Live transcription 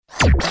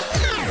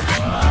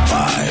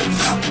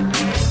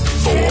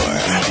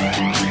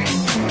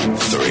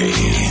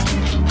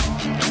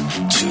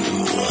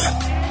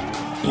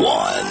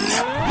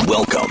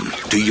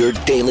to your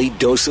daily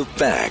dose of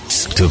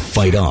facts to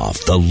fight off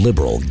the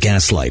liberal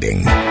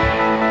gaslighting.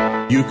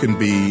 You can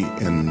be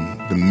in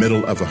the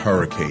middle of a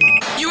hurricane.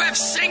 You have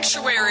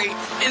sanctuary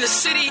in the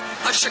city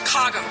of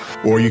Chicago.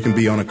 Or you can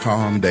be on a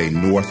calm day.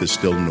 North is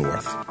still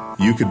north.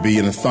 You could be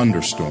in a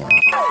thunderstorm.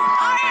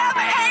 I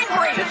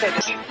am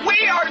angry.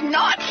 We are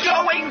not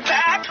going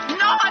back.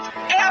 Not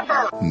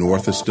ever.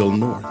 North is still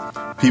north.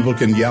 People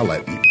can yell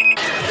at you.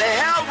 The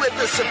hell with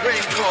the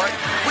Supreme Court.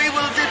 We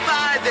will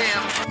defy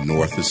them.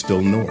 North is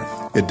still north.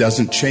 It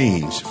doesn't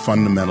change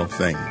fundamental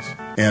things.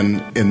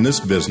 And in this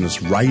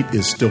business, right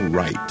is still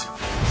right,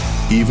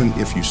 even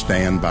if you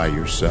stand by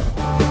yourself.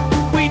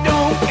 We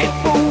don't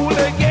get fooled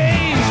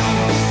again.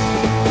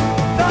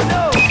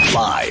 No.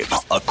 Live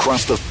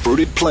across the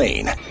fruited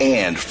plain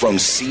and from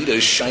sea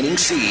to shining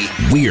sea,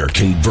 we're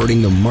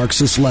converting the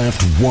Marxist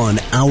left 1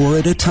 hour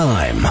at a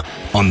time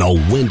on the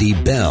Wendy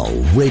Bell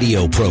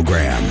radio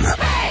program.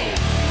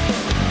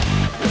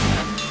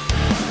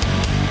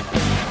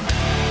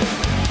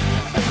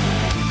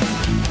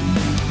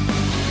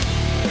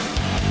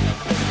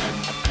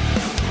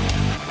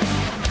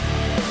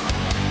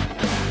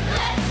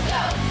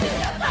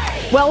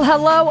 Well,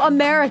 hello,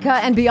 America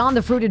and beyond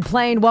the fruited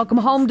plain. Welcome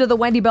home to the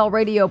Wendy Bell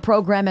radio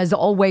program. As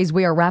always,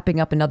 we are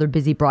wrapping up another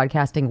busy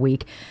broadcasting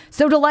week.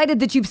 So delighted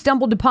that you've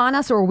stumbled upon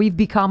us, or we've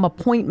become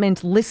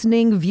appointment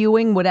listening,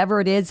 viewing,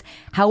 whatever it is.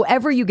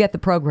 However you get the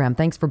program,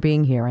 thanks for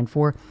being here and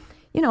for,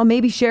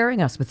 maybe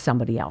sharing us with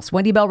somebody else.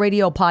 Wendy Bell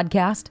Radio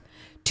podcast,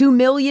 2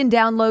 million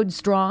downloads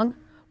strong.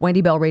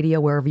 Wendy Bell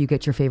Radio, wherever you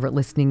get your favorite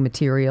listening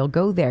material.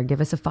 Go there.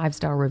 Give us a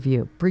 5-star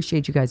review.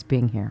 Appreciate you guys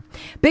being here.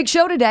 Big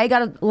show today.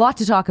 Got a lot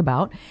to talk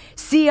about.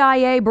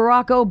 CIA,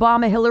 Barack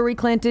Obama, Hilary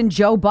Clinton,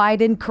 Joe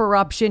Biden,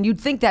 corruption. You'd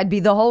think that'd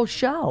be the whole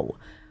show.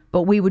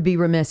 But we would be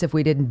remiss if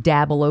we didn't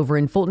dabble over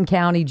in Fulton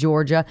County,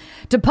 Georgia,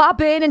 to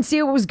pop in and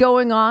see what was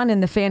going on in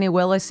the Fannie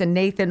Willis and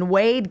Nathan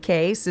Wade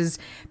case. Is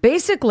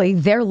basically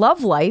their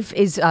love life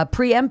is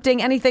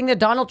preempting anything that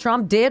Donald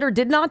Trump did or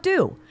did not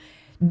do.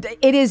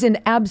 It is an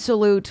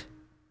absolute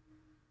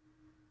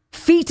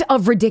feat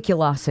of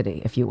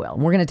ridiculosity, if you will.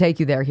 We're going to take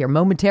you there here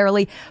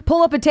momentarily.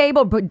 Pull up a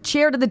table, put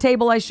chair to the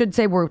table, I should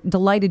say. We're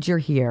delighted you're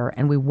here,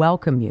 and we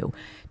welcome you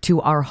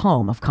to our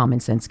home of common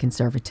sense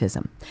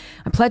conservatism.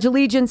 I pledge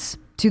allegiance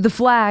to the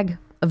flag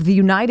of the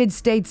United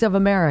States of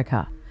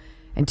America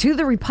and to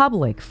the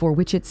republic for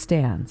which it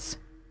stands,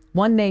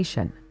 one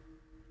nation,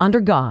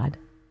 under God,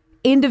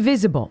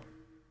 indivisible,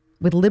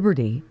 with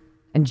liberty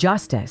and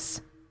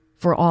justice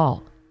for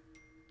all.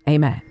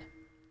 Amen.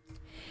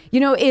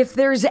 If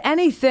there's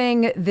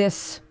anything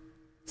this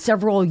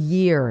several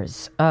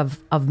years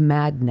of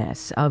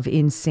madness, of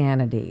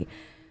insanity,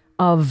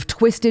 of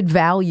twisted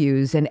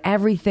values and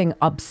everything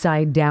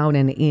upside down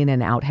and in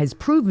and out has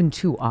proven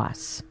to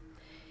us,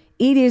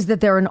 it is that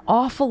there are an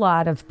awful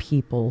lot of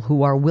people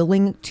who are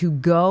willing to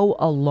go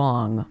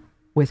along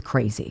with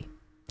crazy.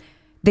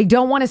 They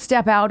don't want to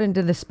step out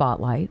into the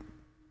spotlight.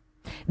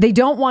 They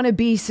don't want to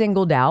be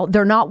singled out.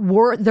 They're not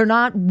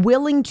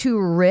willing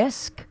to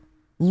risk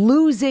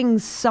losing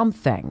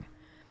something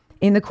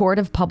in the court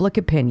of public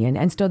opinion,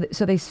 and so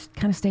they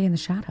kind of stay in the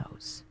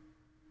shadows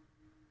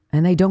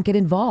and they don't get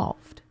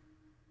involved.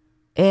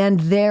 And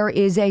there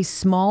is a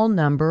small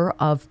number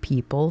of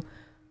people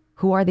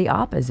who are the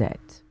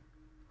opposite,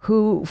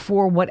 who,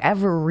 for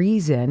whatever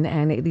reason,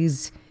 and it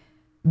is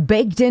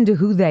baked into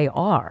who they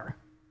are,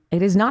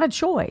 it is not a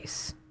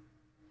choice.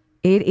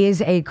 It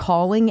is a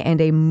calling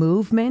and a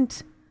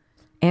movement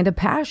and a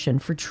passion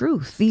for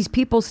truth. These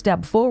people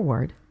step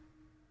forward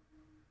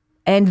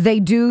and they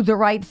do the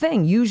right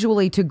thing,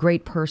 usually to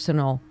great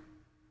personal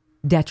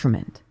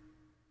detriment.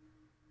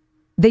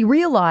 They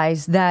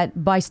realize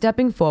that by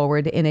stepping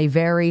forward in a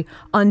very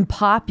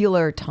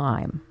unpopular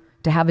time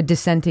to have a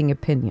dissenting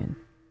opinion,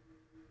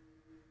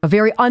 a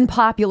very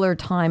unpopular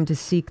time to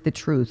seek the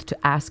truth, to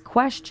ask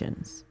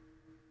questions,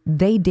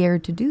 they dare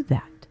to do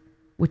that,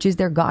 which is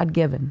their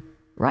God-given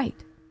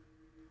right.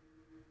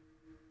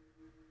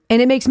 And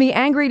it makes me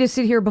angry to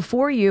sit here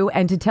before you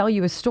and to tell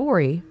you a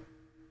story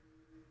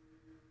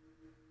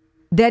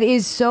that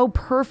is so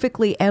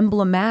perfectly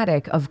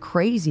emblematic of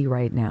crazy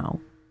right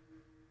now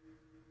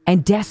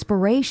and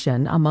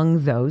desperation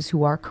among those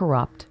who are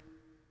corrupt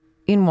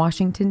in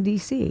Washington,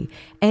 D.C.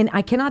 And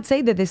I cannot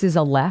say that this is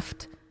a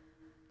left,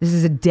 this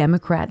is a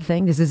Democrat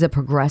thing, this is a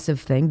progressive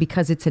thing,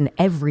 because it's an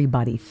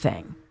everybody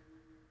thing.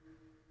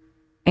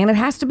 And it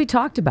has to be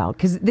talked about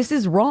because this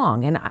is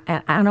wrong. And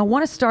I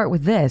want to start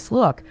with this.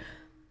 Look,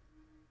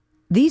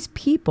 these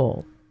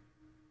people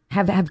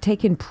have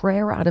taken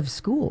prayer out of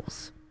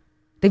schools.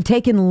 They've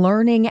taken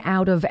learning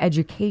out of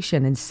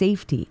education and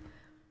safety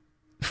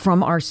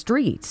from our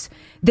streets.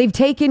 They've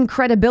taken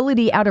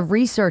credibility out of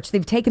research.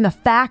 They've taken the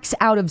facts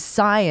out of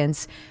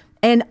science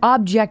and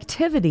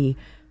objectivity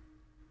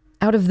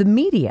out of the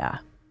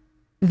media.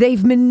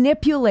 They've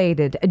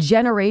manipulated a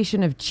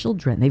generation of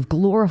children. They've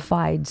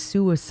glorified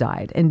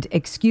suicide and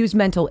excused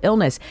mental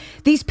illness.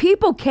 These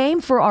people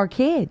came for our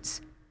kids.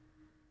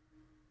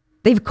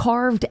 They've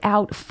carved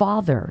out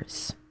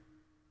fathers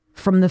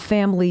from the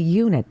family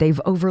unit.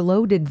 They've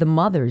overloaded the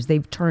mothers.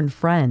 They've turned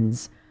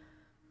friends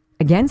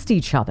against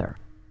each other.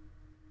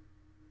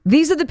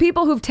 These are the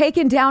people who've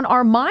taken down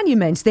our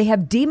monuments. They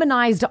have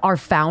demonized our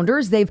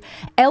founders. They've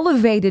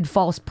elevated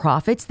false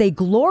prophets. They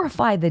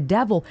glorify the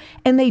devil,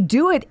 and they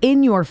do it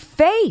in your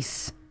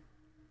face.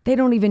 They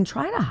don't even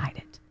try to hide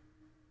it.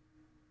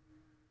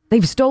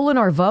 They've stolen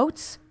our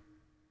votes.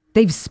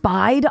 They've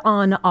spied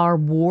on our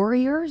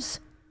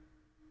warriors.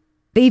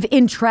 They've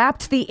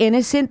entrapped the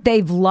innocent.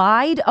 They've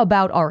lied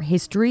about our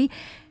history.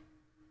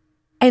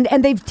 And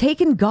they've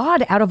taken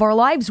God out of our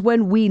lives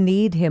when we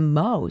need him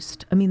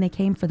most. I mean, they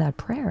came for that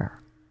prayer.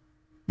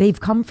 They've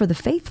come for the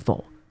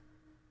faithful,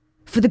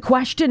 for the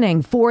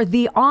questioning, for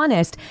the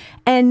honest.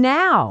 And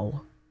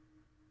now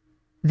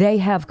they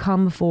have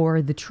come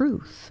for the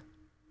truth.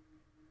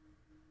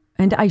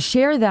 And I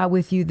share that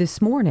with you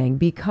this morning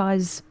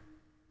because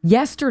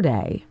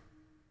yesterday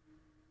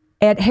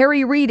at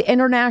Harry Reid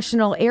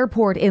International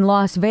Airport in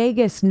Las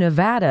Vegas,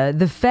 Nevada,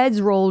 the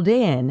feds rolled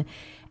in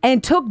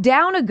and took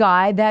down a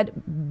guy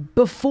that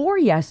before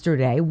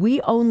yesterday we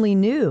only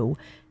knew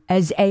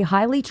as a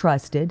highly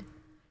trusted,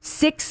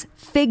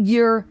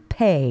 6-figure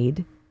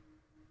paid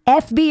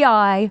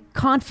FBI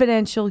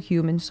confidential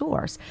human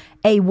source,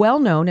 a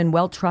well-known and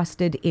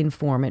well-trusted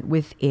informant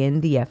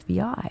within the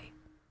FBI,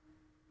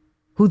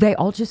 who they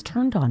all just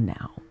turned on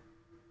now.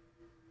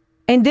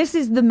 And this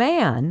is the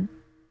man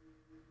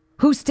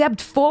who stepped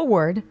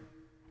forward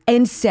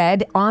and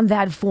said on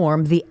that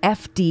form, the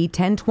FD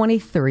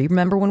 1023,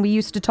 remember when we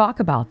used to talk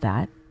about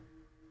that?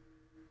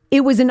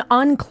 It was an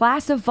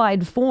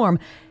unclassified form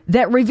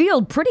that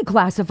revealed pretty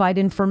classified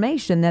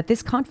information that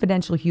this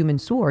confidential human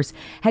source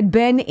had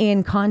been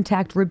in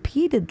contact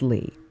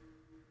repeatedly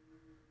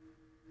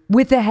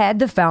with the head,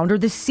 the founder,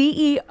 the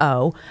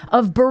CEO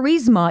of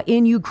Burisma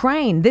in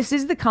Ukraine. This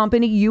is the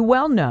company you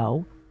well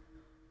know,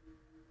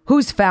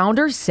 whose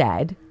founder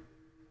said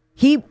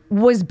he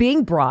was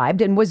being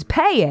bribed and was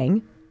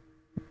paying,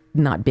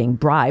 not being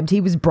bribed,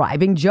 he was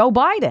bribing Joe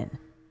Biden.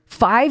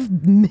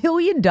 $5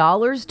 million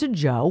to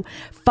Joe,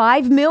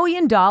 $5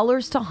 million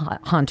to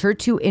Hunter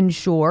to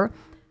ensure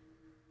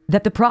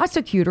that the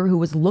prosecutor who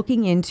was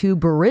looking into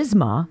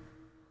Burisma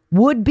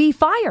would be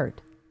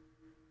fired.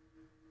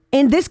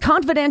 And this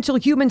confidential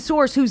human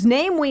source, whose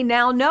name we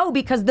now know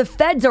because the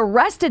feds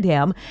arrested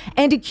him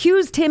and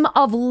accused him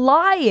of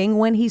lying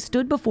when he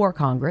stood before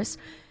Congress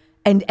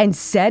and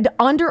said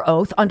under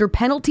oath, under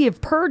penalty of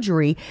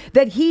perjury,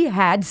 that he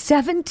had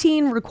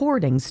 17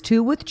 recordings,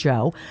 2 with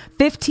Joe,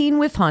 15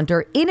 with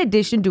Hunter, in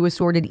addition to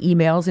assorted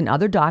emails and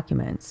other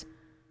documents,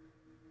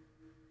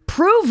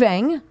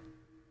 proving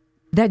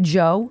that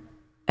Joe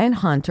and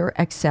Hunter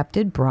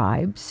accepted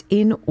bribes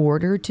in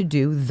order to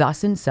do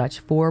thus and such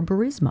for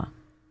Burisma.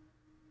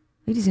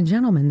 Ladies and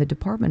gentlemen, the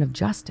Department of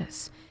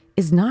Justice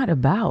is not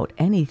about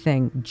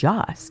anything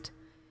just.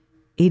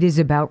 It is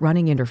about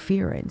running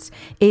interference.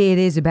 It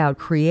is about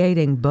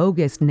creating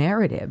bogus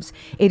narratives.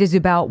 It is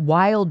about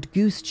wild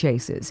goose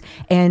chases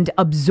and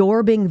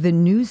absorbing the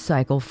news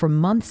cycle for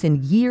months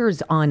and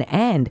years on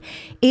end.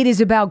 It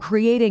is about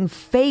creating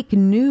fake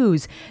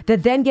news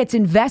that then gets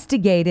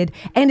investigated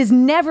and is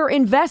never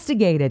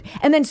investigated.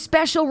 And then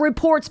special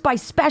reports by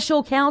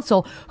special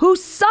counsel who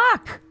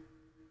suck.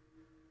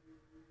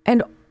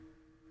 And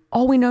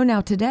all we know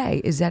now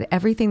today is that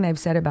everything they've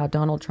said about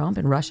Donald Trump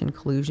and Russian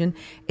collusion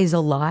is a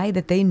lie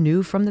that they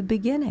knew from the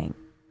beginning.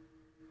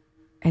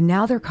 And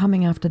now they're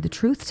coming after the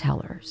truth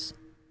tellers.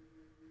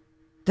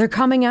 They're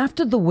coming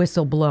after the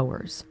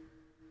whistleblowers.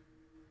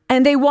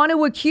 And they want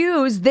to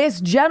accuse this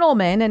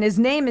gentleman, and his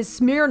name is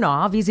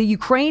Smirnov. He's a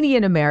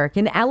Ukrainian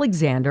American,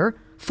 Alexander,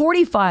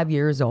 45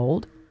 years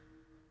old.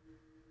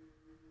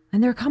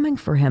 And they're coming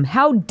for him.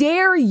 How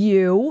dare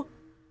you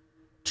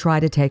try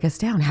to take us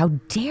down? How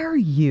dare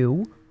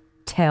you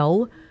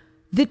tell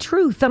the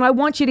truth? And I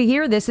want you to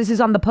hear this. This is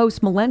on the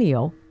Post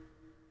Millennial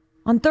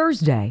on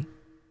Thursday,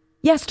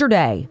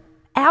 yesterday,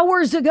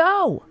 hours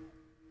ago.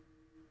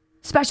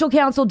 Special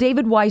counsel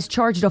David Weiss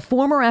charged a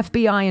former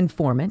FBI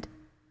informant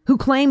who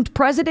claimed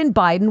President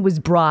Biden was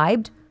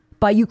bribed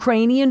by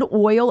Ukrainian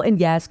oil and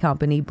gas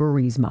company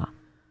Burisma.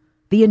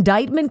 The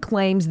indictment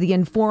claims the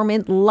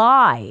informant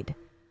lied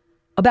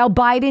about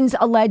Biden's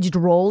alleged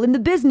role in the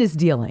business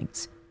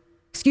dealings.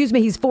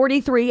 He's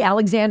 43,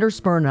 Alexander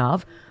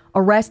Smirnov,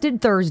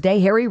 arrested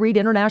Thursday, Harry Reid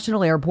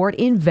International Airport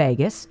in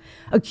Vegas,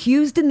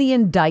 accused in the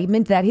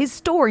indictment that his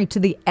story to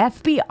the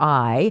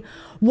FBI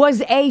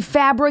was a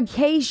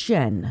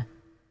fabrication,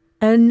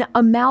 an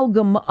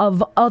amalgam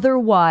of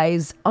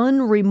otherwise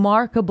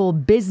unremarkable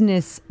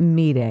business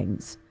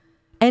meetings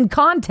and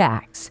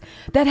contacts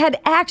that had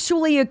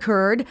actually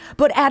occurred,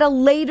 but at a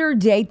later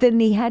date than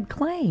he had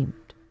claimed.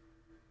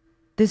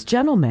 This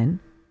gentleman,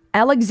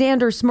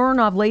 Alexander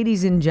Smirnov,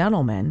 ladies and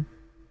gentlemen,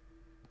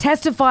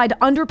 testified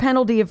under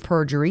penalty of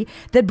perjury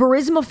that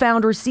Burisma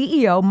founder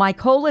CEO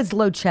Mykola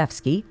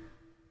Zlochevsky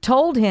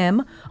told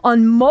him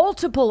on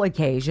multiple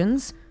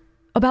occasions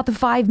about the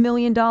 $5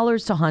 million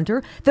to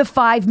Hunter, the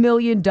 $5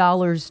 million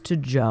to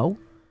Joe.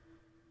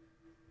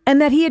 And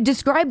that he had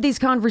described these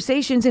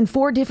conversations in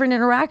 4 different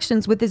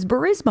interactions with this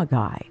Burisma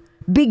guy,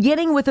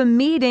 beginning with a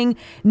meeting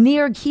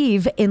near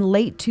Kyiv in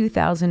late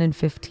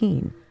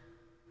 2015.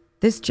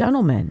 This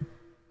gentleman,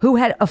 who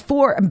had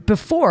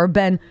before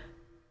been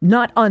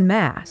not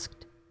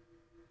unmasked,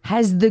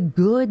 has the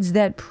goods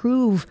that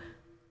prove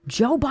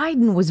Joe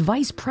Biden was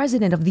vice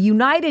president of the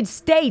United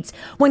States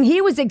when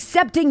he was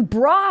accepting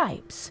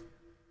bribes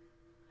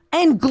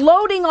and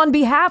gloating on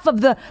behalf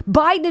of the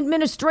Biden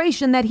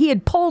administration that he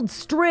had pulled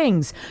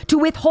strings to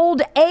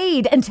withhold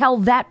aid until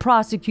that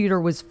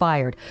prosecutor was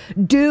fired.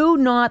 Do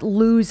not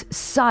lose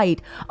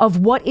sight of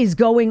what is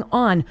going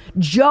on.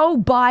 Joe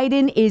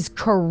Biden is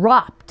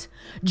corrupt.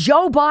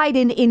 Joe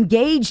Biden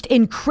engaged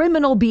in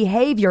criminal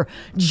behavior.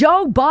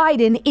 Joe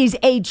Biden is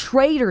a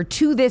traitor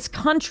to this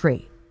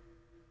country.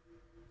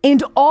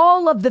 And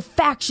all of the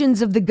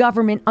factions of the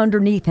government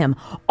underneath him,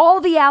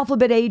 all the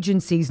alphabet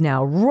agencies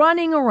now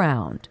running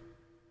around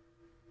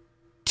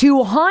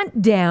to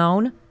hunt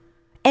down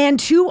and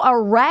to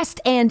arrest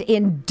and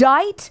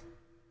indict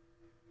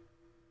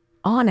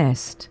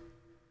honest,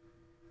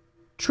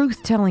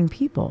 truth-telling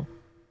people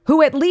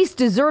who at least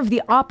deserve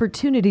the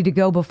opportunity to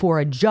go before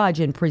a judge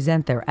and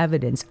present their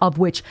evidence, of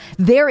which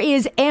there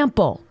is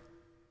ample.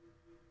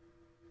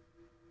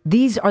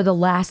 These are the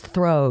last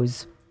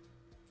throes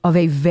of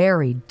a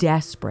very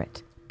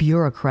desperate,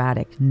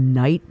 bureaucratic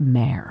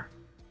nightmare.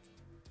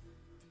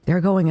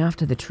 They're going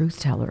after the truth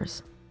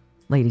tellers,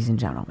 ladies and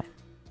gentlemen.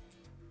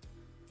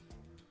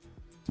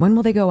 When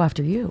will they go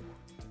after you?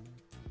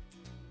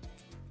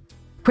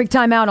 Quick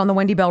time out on the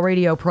Wendy Bell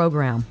radio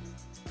program.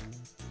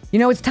 You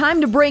know, it's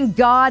time to bring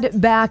God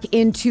back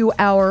into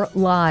our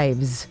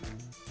lives.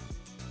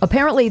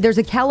 Apparently, there's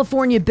a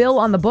California bill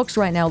on the books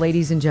right now,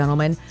 ladies and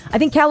gentlemen. I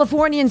think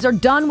Californians are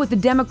done with the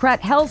Democrat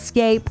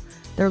hellscape.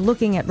 They're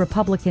looking at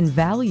Republican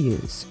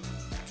values.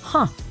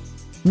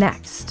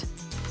 Next.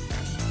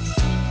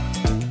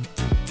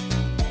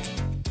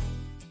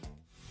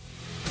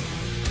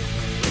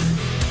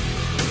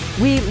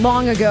 We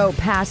long ago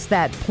passed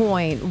that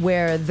point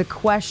where the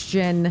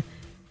question,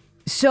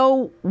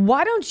 so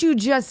why don't you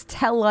just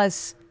tell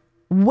us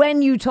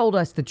when you told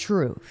us the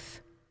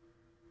truth,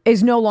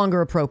 is no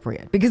longer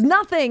appropriate, because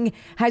nothing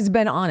has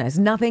been honest.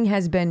 Nothing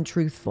has been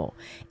truthful.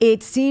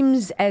 It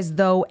seems as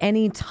though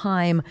any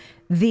time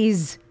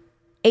these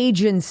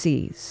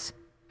agencies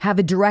have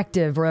a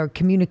directive or a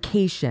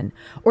communication,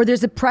 or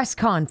there's a press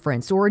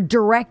conference or a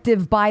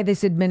directive by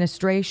this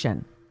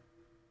administration,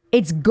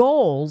 its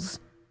goals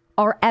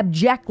are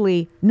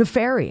abjectly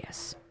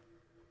nefarious,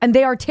 and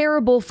they are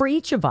terrible for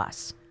each of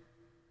us.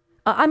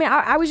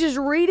 I was just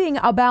reading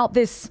about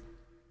this,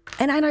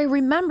 and I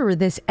remember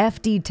this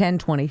FD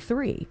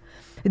 1023.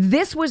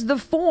 This was the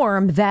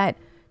form that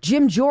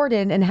Jim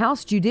Jordan and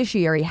House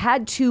Judiciary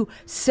had to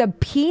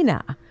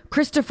subpoena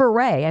Christopher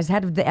Wray as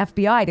head of the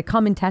FBI to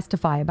come and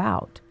testify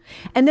about.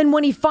 And then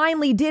when he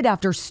finally did,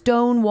 after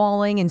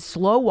stonewalling and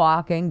slow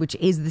walking, which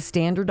is the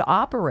standard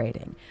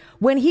operating,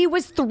 when he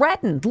was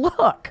threatened,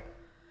 look,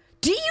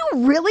 do you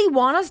really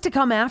want us to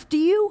come after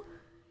you?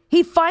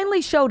 He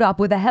finally showed up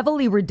with a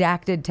heavily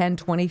redacted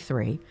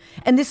 1023.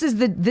 And this is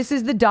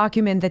the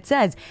document that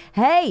says,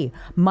 hey,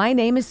 my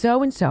name is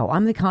so-and-so.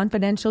 I'm the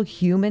confidential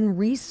human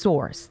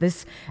resource.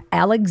 This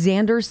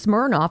Alexander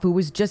Smirnoff, who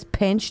was just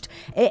pinched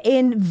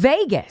in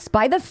Vegas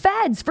by the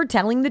feds for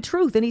telling the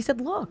truth. And he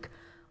said, look,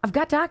 I've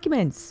got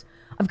documents.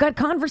 I've got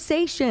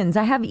conversations.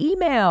 I have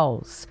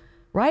emails,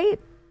 right?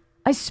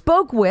 I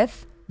spoke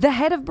with the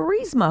head of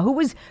Burisma, who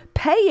was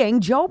paying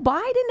Joe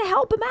Biden to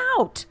help him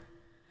out.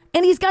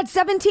 And he's got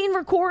 17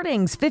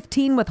 recordings,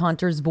 15 with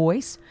Hunter's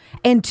voice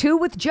and 2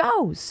 with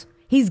Joe's.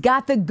 He's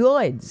got the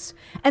goods.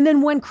 And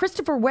then when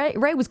Christopher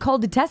Wray was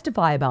called to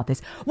testify about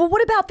this, well,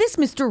 what about this,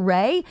 Mr.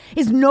 Wray?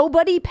 Is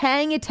nobody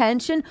paying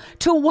attention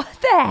to what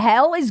the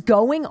hell is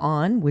going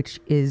on? Which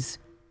is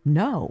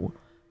no,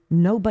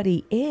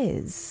 nobody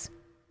is.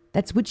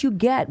 That's what you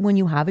get when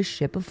you have a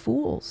ship of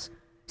fools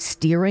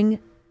steering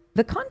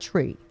the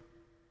country.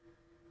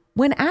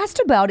 When asked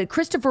about it,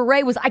 Christopher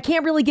Wray was, I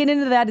can't really get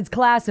into that. It's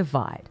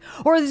classified.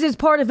 Or this is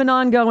part of an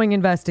ongoing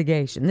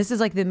investigation. This is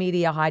like the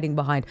media hiding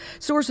behind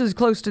sources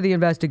close to the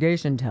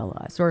investigation tell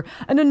us. Or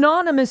an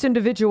anonymous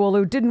individual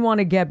who didn't want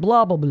to get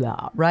blah, blah,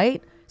 blah,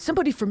 right?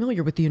 Somebody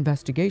familiar with the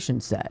investigation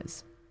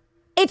says.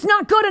 It's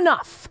not good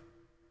enough.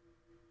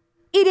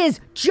 It is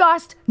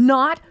just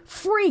not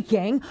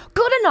freaking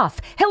good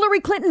enough. Hilary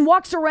Clinton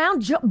walks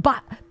around.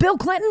 Bill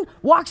Clinton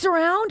walks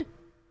around.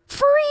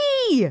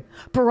 Free.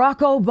 Barack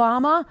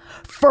Obama,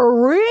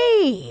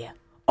 free.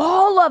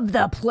 All of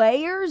the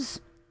players,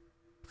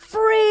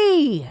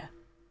 free.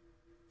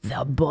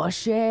 The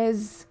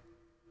Bushes,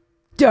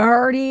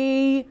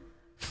 dirty,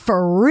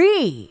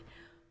 free.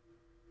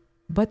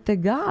 But the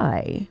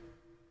guy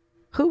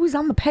who was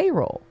on the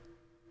payroll,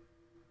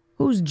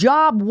 whose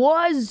job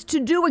was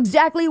to do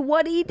exactly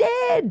what he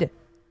did,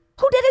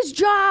 who did his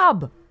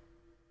job,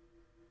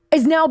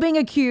 is now being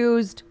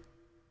accused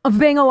of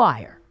being a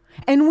liar.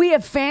 And we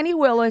have Fani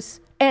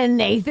Willis and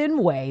Nathan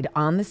Wade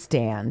on the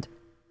stand.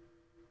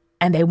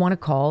 And they want to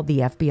call the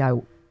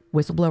FBI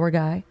whistleblower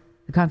guy,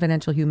 the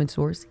confidential human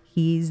source,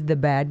 he's the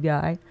bad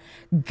guy.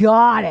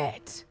 Got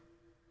it.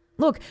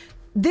 Look,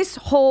 this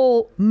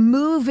whole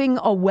moving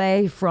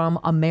away from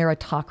a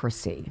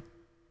meritocracy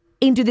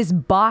into this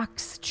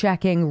box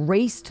checking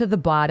race to the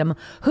bottom,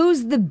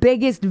 who's the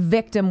biggest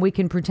victim we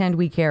can pretend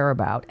we care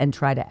about and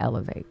try to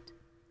elevate.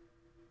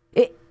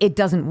 It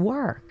doesn't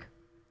work.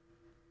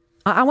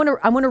 I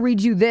want to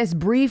read you this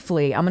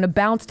briefly. I'm going to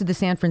bounce to the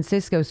San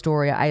Francisco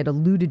story I had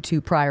alluded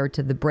to prior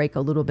to the break a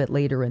little bit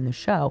later in the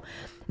show.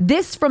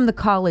 This from the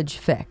College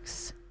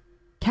Fix.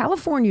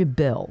 California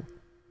bill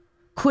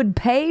could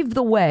pave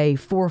the way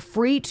for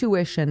free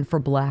tuition for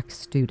black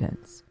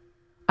students.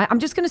 I'm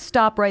just going to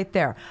stop right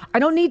there. I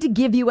don't need to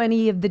give you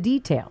any of the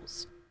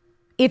details.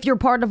 If you're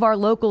part of our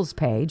locals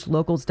page,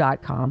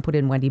 locals.com, put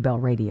in Wendy Bell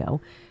Radio,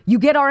 you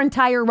get our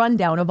entire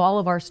rundown of all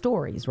of our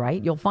stories,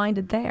 right? You'll find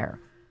it there.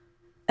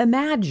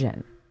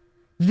 Imagine,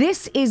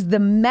 this is the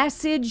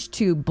message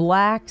to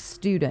black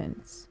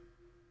students.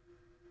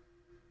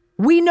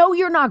 We know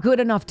you're not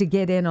good enough to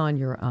get in on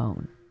your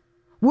own.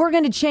 We're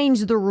going to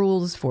change the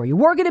rules for you.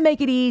 We're going to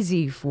make it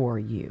easy for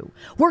you.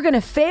 We're going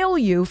to fail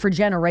you for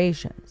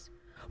generations.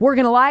 We're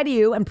going to lie to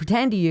you and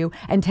pretend to you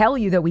and tell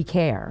you that we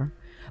care.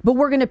 But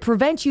we're going to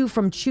prevent you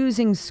from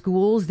choosing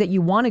schools that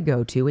you want to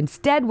go to.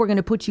 Instead, we're going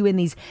to put you in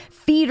these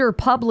feeder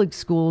public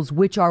schools,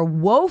 which are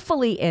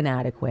woefully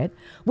inadequate,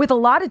 with a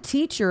lot of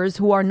teachers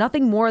who are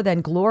nothing more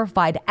than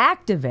glorified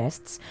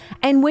activists.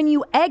 And when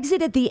you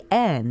exit at the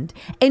end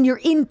and you're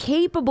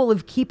incapable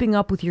of keeping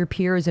up with your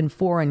peers in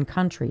foreign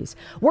countries,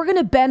 we're going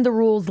to bend the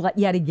rules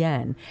yet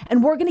again.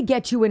 And we're going to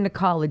get you into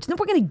college. Then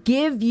we're going to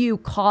give you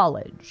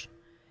college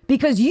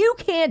because you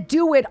can't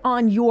do it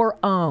on your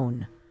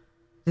own.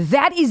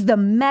 That is the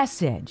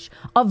message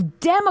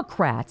of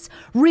Democrats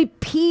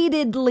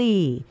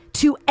repeatedly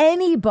to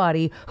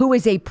anybody who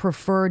is a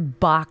preferred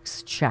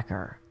box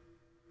checker.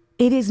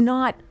 It is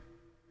not,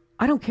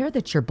 I don't care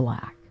that you're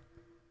black.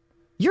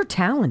 You're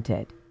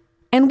talented,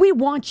 and we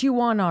want you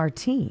on our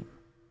team.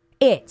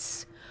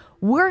 It's,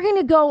 we're going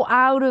to go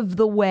out of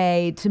the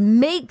way to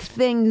make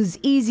things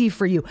easy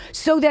for you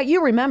so that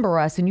you remember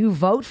us and you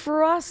vote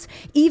for us,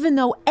 even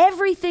though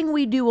everything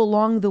we do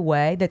along the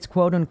way that's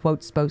quote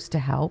unquote supposed to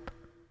help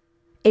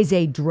is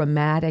a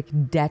dramatic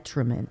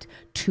detriment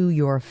to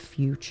your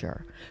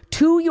future,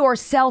 to your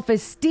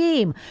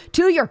self-esteem,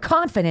 to your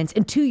confidence,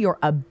 and to your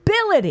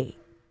ability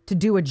to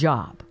do a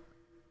job.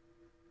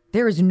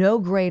 There is no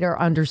greater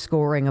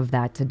underscoring of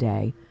that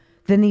today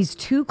than these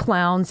two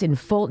clowns in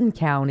Fulton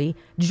County,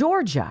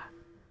 Georgia,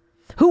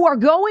 who are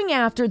going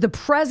after the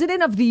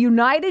President of the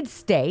United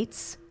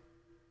States,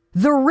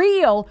 the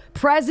real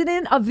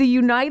President of the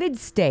United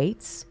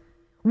States,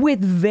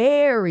 with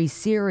very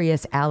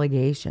serious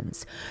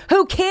allegations,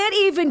 who can't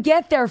even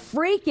get their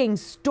freaking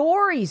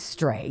story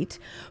straight,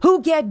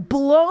 who get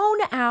blown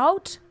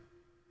out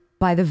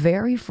by the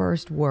very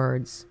first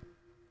words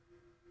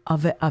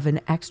of an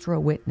extra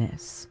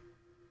witness.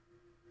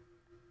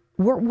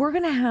 We're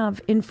going to have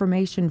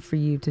information for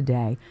you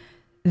today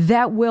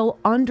that will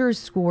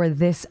underscore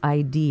this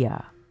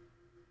idea.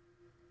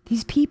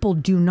 These people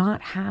do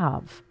not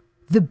have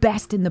the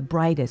best and the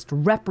brightest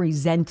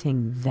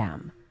representing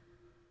them.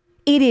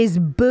 It is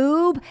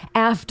boob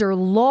after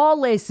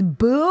lawless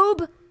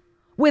boob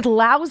with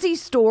lousy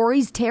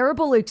stories,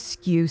 terrible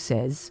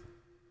excuses.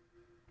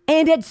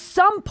 And at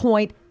some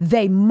point,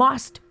 they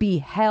must be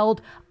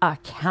held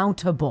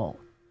accountable.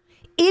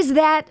 Is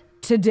that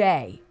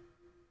today?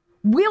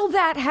 Will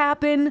that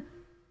happen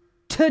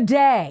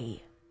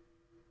today?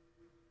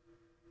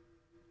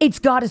 It's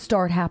got to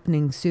start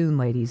happening soon,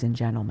 ladies and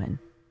gentlemen.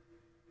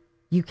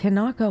 You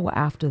cannot go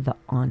after the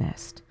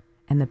honest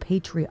and the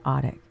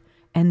patriotic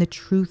and the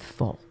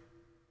truthful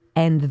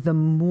and the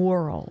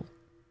moral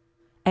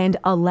and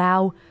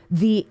allow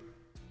the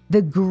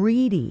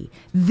greedy,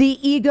 the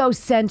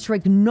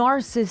egocentric,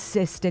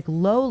 narcissistic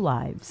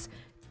lowlives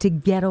to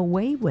get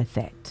away with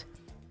it.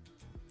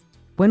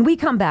 When we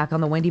come back on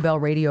the Wendy Bell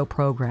Radio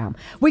program,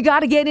 we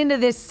got to get into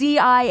this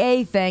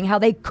CIA thing, how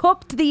they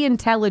cooked the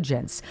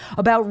intelligence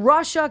about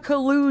Russia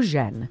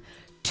collusion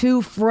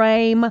to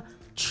frame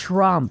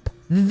Trump.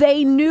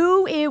 They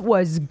knew it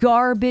was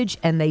garbage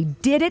and they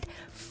did it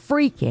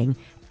freaking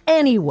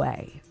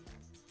anyway.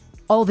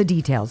 All the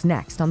details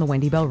next on the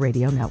Wendy Bell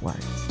Radio Network.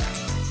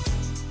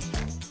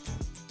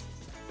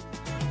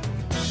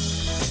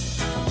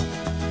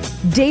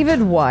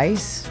 David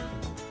Weiss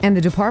and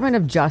the Department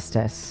of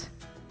Justice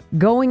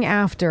going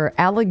after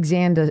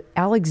Alexander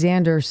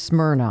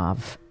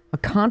Smirnov, a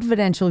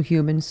confidential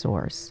human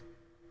source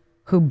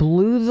who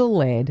blew the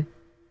lid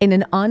in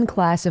an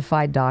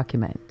unclassified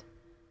document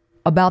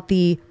about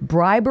the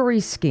bribery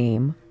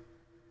scheme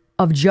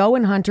of Joe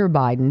and Hunter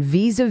Biden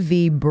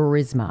vis-a-vis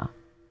Burisma.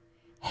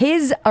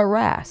 His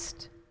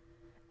arrest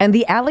and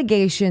the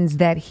allegations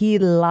that he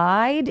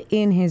lied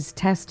in his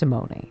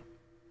testimony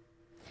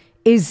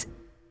is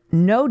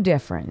no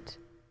different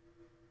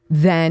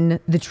than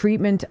the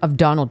treatment of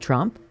Donald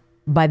Trump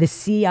by the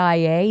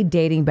CIA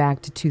dating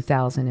back to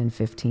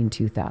 2015,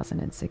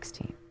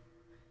 2016.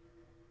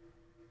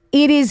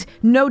 It is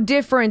no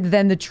different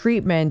than the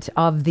treatment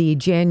of the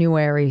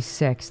January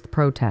 6th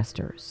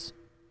protesters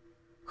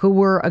who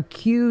were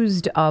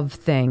accused of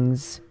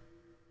things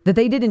that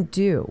they didn't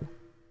do,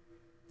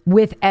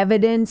 with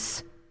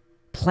evidence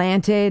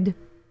planted,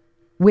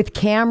 with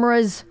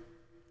cameras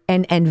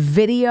and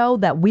video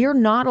that we're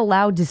not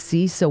allowed to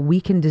see so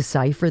we can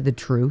decipher the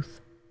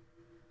truth,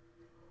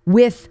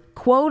 with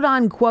quote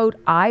unquote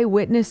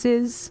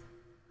eyewitnesses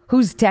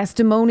whose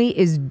testimony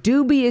is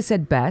dubious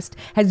at best,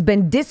 has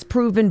been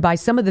disproven by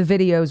some of the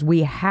videos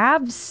we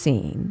have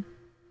seen,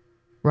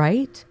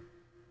 right?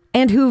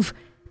 And who've,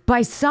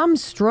 by some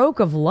stroke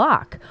of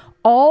luck,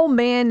 all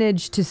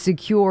managed to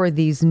secure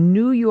these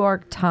New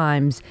York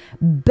Times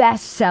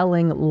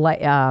best-selling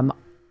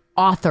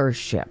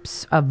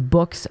authorships of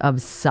books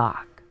of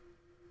sock.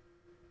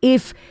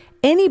 If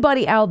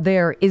anybody out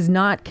there is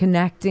not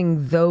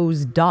connecting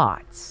those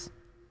dots,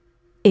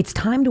 it's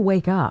time to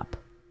wake up.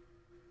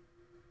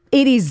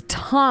 It is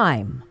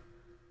time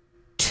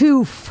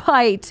to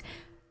fight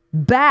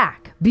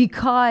back,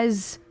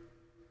 because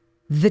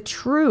the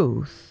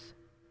truth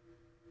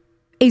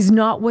is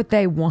not what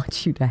they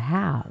want you to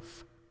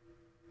have.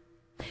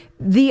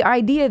 The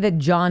idea that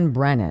John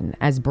Brennan,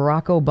 as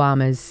Barack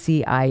Obama's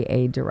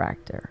CIA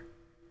director,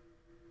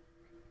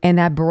 and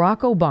that Barack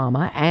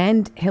Obama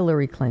and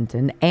Hilary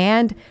Clinton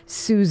and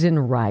Susan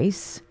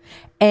Rice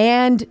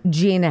and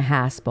Gina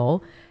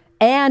Haspel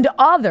and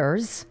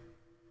others,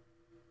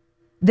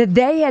 that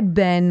they had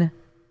been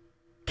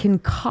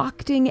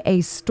concocting a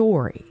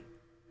story,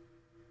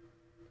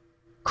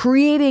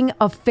 creating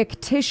a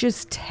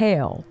fictitious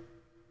tale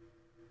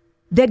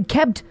that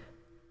kept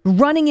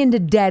running into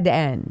dead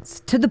ends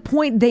to the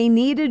point they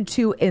needed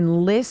to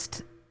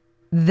enlist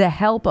the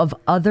help of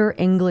other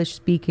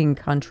English-speaking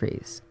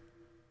countries,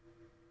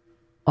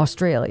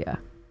 Australia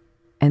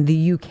and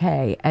the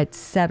UK,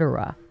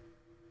 etc.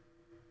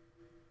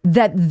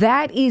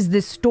 That is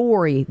the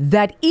story,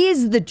 that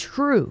is the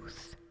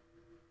truth,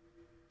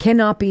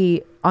 cannot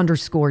be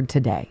underscored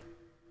today.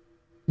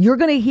 You're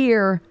going to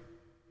hear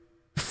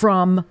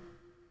from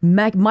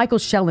Michael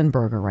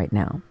Schellenberger right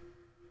now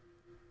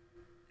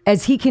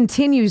as he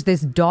continues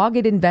this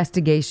dogged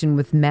investigation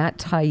with Matt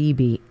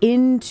Taibbi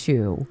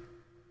into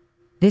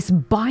this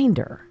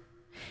binder,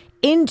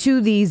 into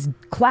these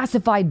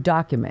classified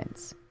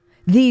documents,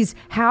 these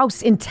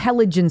House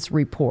intelligence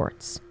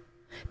reports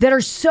that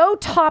are so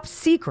top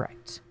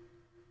secret,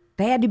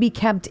 they had to be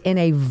kept in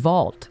a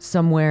vault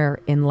somewhere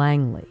in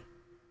Langley.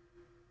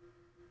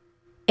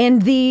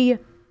 And the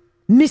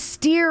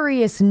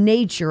mysterious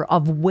nature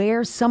of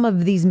where some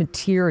of these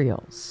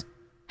materials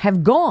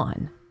have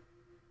gone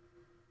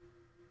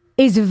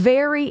is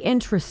very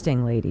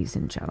interesting, ladies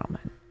and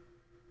gentlemen,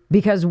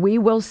 because we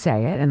will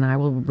say it, and I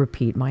will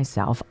repeat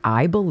myself,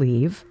 I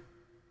believe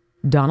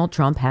Donald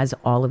Trump has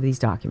all of these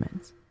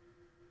documents,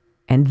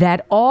 and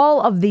that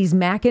all of these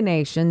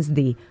machinations,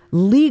 the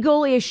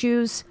legal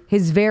issues,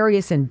 his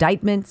various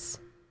indictments,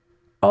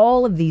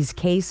 all of these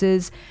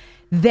cases,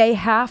 they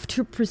have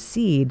to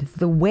proceed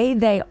the way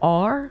they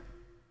are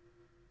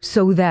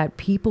so that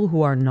people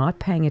who are not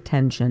paying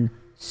attention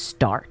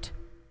start.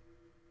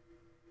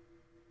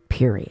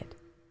 Period.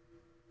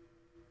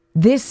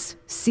 This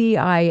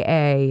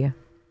CIA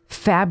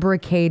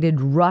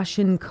fabricated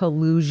Russian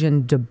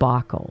collusion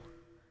debacle,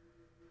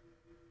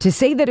 to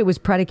say that it was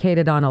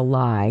predicated on a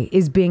lie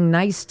is being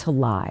nice to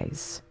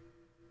lies.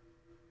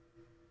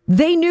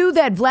 They knew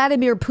that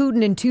Vladimir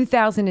Putin in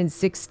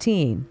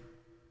 2016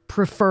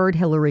 preferred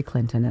Hilary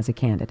Clinton as a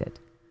candidate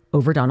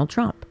over Donald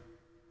Trump.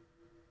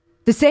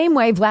 The same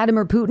way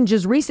Vladimir Putin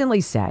just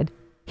recently said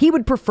he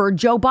would prefer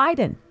Joe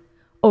Biden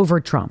over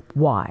Trump.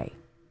 Why?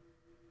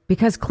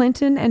 Because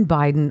Clinton and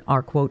Biden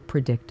are, quote,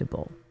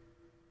 predictable.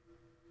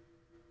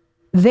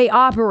 They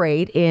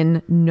operate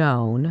in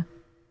known,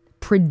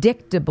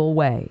 predictable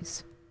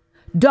ways.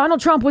 Donald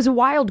Trump was a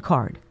wild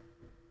card.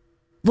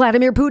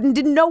 Vladimir Putin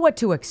didn't know what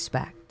to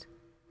expect.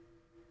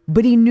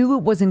 But he knew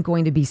it wasn't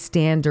going to be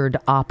standard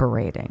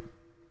operating.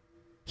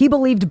 He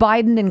believed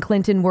Biden and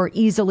Clinton were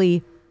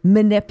easily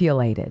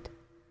manipulated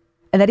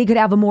and that he could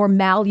have a more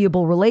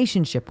malleable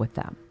relationship with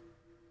them.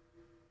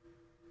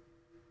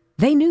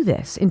 They knew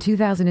this in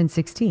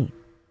 2016.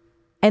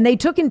 And they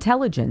took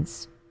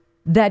intelligence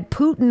that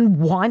Putin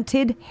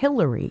wanted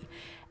Hillary,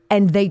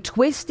 and they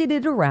twisted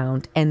it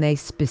around and they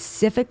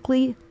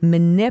specifically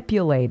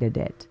manipulated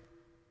it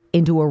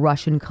into a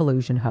Russian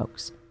collusion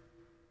hoax.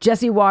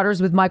 Jesse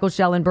Waters with Michael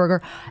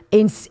Schellenberger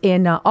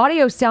in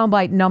audio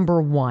soundbite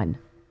number 1.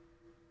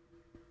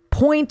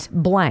 Point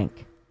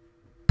blank,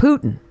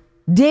 Putin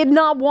did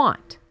not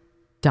want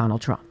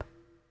Donald Trump.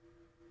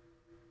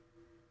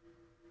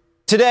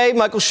 Today,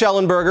 Michael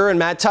Schellenberger and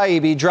Matt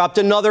Taibbi dropped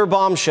another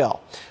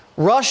bombshell.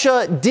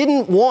 Russia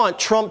didn't want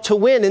Trump to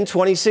win in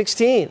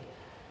 2016.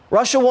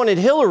 Russia wanted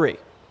Hillary,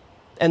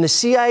 and the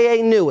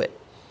CIA knew it.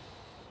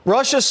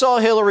 Russia saw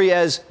Hillary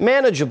as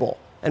manageable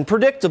and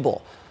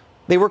predictable.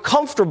 They were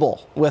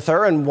comfortable with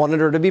her and wanted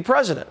her to be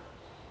president.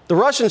 The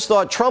Russians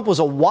thought Trump was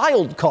a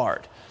wild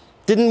card,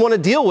 didn't want to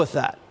deal with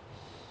that.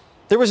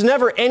 There was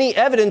never any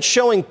evidence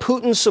showing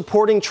Putin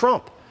supporting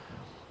Trump.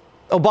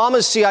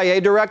 Obama's CIA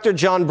director,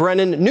 John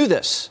Brennan, knew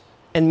this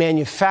and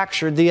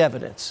manufactured the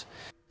evidence.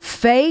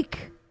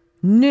 Fake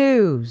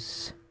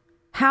news.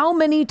 How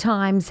many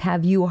times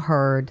have you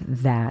heard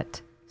that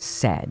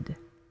said?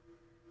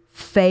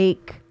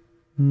 Fake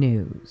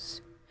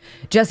news.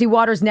 Jesse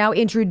Waters now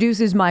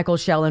introduces Michael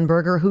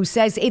Schellenberger, who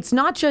says it's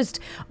not just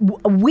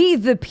we,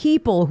 the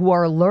people, who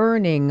are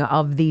learning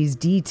of these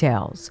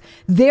details.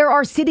 There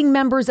are sitting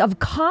members of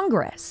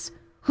Congress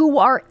who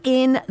are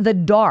in the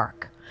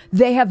dark.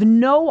 They have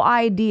no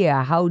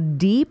idea how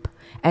deep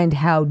and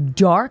how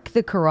dark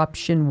the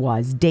corruption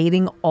was,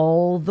 dating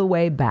all the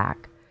way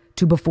back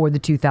to before the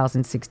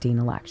 2016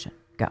 election.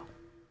 Go.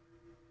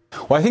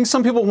 Well, I think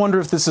some people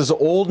wonder if this is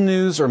old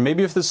news or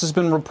maybe if this has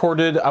been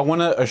reported. I want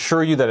to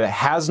assure you that it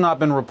has not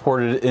been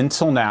reported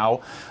until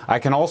now. I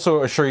can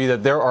also assure you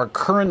that there are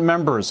current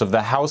members of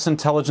the House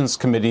Intelligence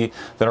Committee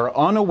that are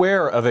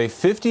unaware of a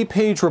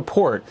 50-page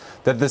report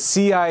that the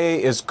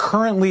CIA is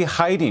currently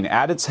hiding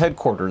at its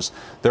headquarters.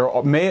 There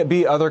may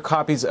be other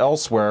copies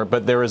elsewhere,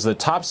 but there is a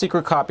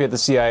top-secret copy at the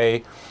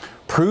CIA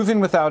proving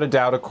without a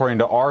doubt, according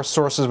to our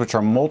sources, which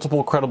are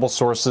multiple credible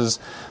sources,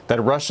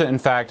 that Russia, in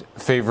fact,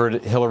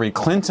 favored Hilary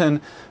Clinton,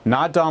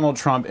 not Donald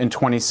Trump, in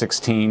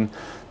 2016,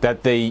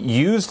 that they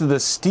used the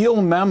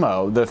Steele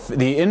memo,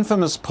 the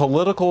infamous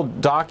political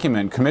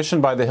document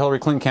commissioned by the Hillary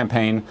Clinton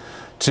campaign,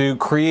 to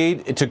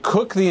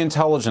cook the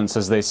intelligence,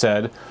 as they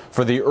said,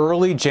 for the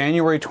early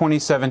January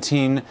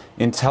 2017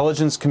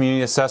 intelligence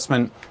community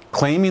assessment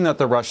claiming that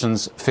the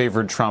Russians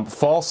favored Trump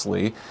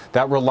falsely.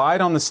 That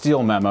relied on the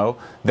Steele memo.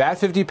 That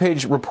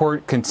 50-page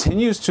report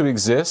continues to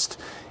exist.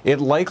 It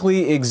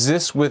likely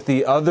exists with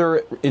the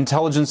other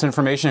intelligence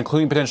information,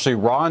 including potentially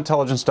raw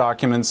intelligence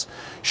documents,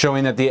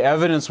 showing that the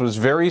evidence was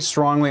very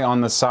strongly on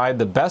the side,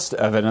 the best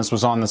evidence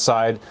was on the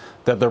side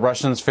that the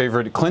Russians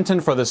favored Clinton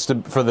for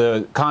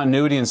the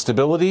continuity and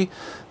stability,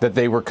 that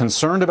they were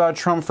concerned about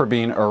Trump for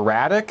being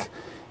erratic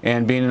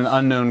and being an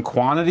unknown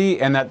quantity,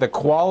 and that the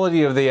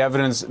quality of the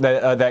evidence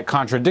that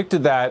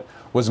contradicted that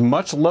was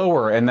much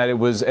lower, and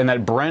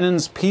that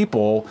Brennan's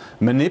people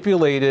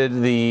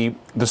manipulated the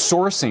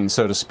sourcing,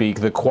 so to speak,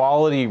 the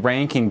quality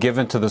ranking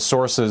given to the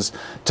sources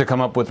to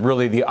come up with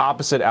really the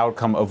opposite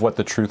outcome of what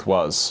the truth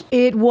was.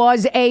 It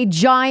was a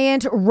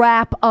giant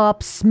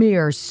wrap-up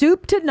smear,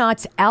 soup to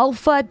nuts,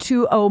 alpha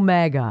to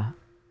omega.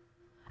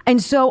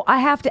 And so I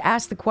have to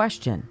ask the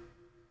question,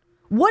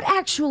 what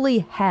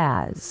actually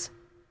has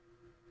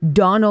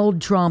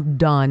Donald Trump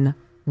done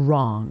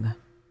wrong?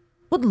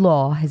 What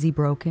law has he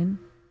broken?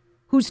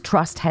 Whose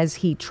trust has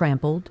he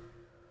trampled?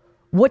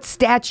 What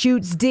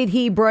statutes did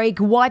he break?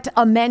 What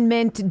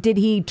amendment did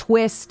he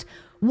twist?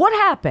 What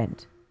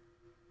happened?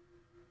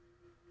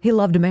 He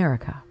loved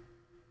America.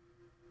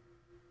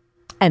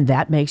 And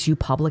that makes you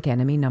public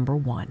enemy number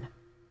one.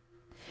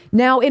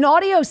 Now, in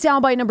audio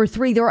soundbite number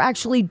 3, there are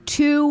actually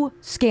 2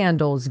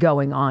 scandals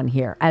going on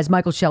here, as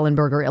Michael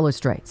Schellenberger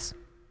illustrates.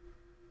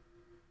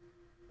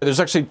 There's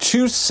actually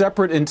 2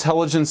 separate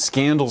intelligence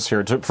scandals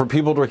here for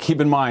people to keep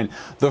in mind.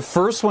 The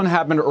first one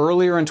happened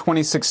earlier in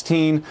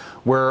 2016,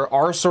 where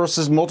our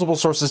sources, multiple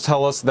sources,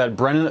 tell us that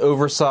Brennan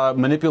oversaw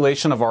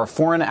manipulation of our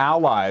foreign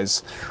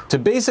allies to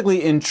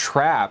basically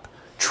entrap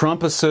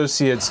Trump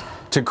associates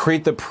to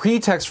create the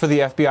pretext for the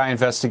FBI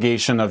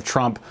investigation of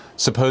Trump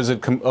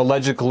supposed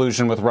alleged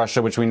collusion with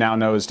Russia, which we now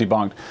know is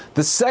debunked.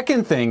 The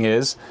second thing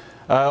is,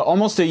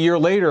 almost a year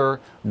later,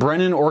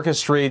 Brennan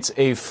orchestrates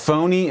a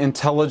phony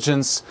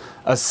intelligence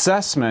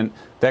assessment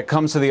that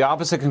comes to the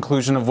opposite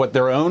conclusion of what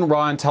their own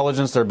raw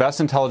intelligence, their best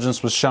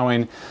intelligence, was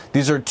showing.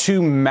 These are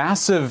 2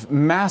 massive,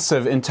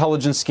 massive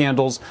intelligence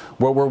scandals.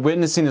 What we're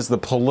witnessing is the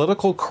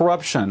political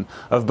corruption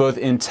of both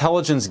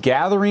intelligence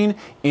gathering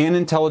and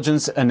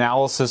intelligence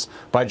analysis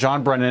by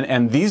John Brennan.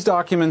 And these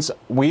documents,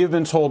 we have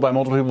been told by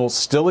multiple people,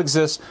 still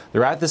exist.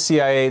 They're at the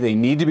CIA. They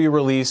need to be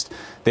released.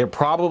 They're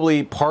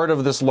probably part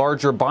of this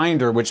larger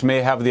binder, which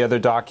may have the other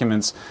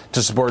documents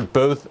to support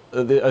both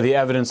the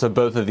evidence of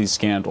both of these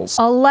scandals.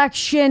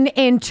 Election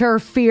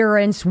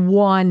interference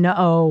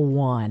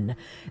 101.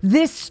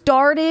 This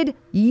started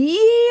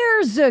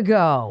years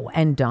ago,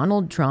 and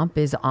Donald Trump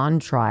is on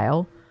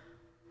trial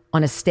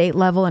on a state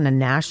level and a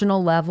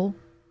national level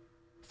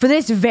for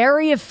this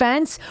very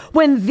offense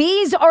when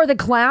these are the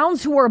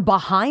clowns who are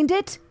behind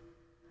it.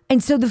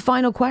 And so the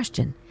final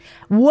question,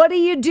 what do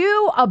you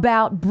do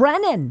about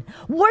Brennan?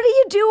 What do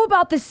you do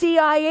about the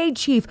CIA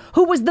chief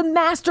who was the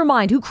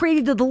mastermind, who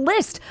created the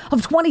list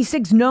of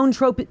 26 known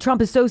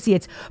Trump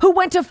associates, who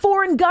went to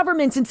foreign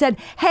governments and said,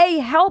 hey,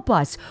 help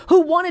us,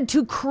 who wanted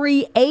to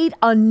create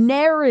a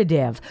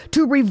narrative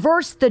to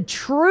reverse the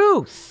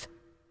truth?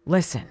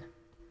 Listen,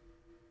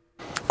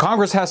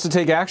 Congress has to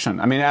take action.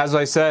 I mean, as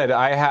I said,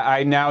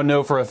 I now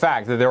know for a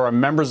fact that there are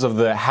members of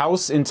the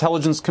House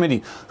Intelligence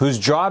Committee whose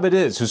job it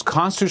is, whose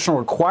constitutional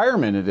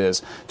requirement it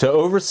is to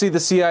oversee the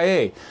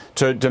CIA,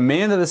 to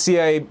demand that the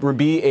CIA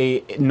be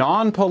a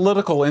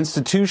non-political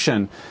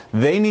institution.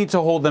 They need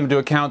to hold them to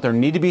account. There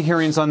need to be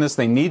hearings on this.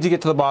 They need to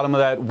get to the bottom of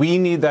that. We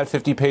need that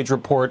 50-page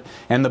report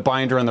and the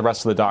binder and the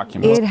rest of the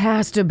documents. It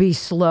has to be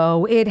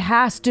slow. It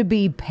has to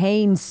be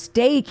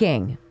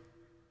painstaking.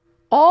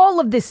 All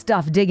of this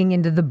stuff digging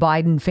into the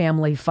Biden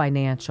family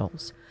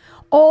financials,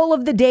 all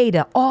of the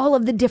data, all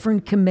of the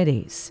different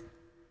committees,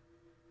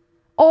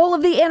 all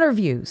of the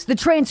interviews, the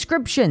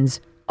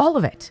transcriptions, all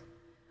of it.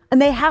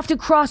 And they have to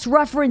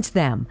cross-reference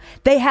them.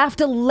 They have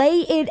to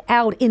lay it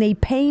out in a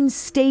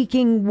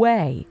painstaking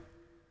way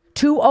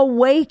to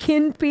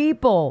awaken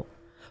people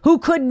who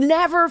could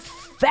never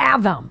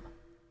fathom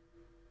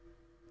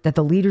that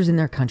the leaders in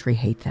their country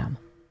hate them.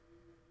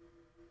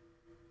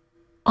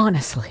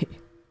 Honestly.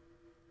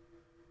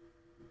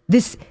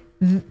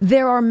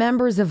 There are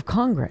members of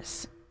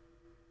Congress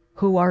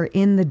who are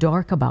in the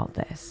dark about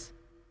this.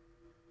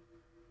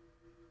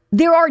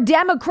 There are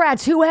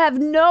Democrats who have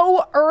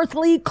no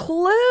earthly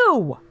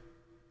clue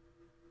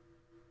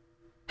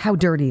how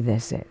dirty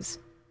this is.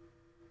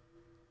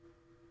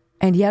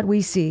 And yet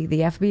we see the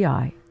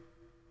FBI,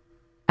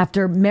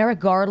 after Merrick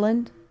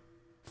Garland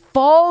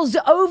falls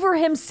over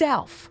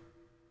himself,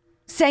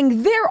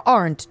 saying there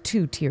aren't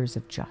two tiers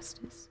of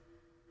justice,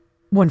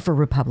 one for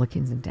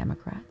Republicans and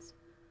Democrats.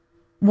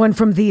 One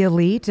from the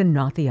elite and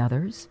not the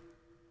others.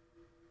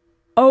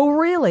 Oh,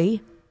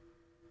 really?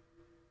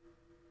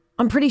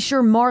 I'm pretty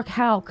sure Mark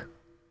Houck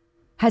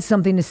has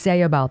something to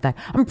say about that.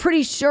 I'm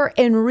pretty sure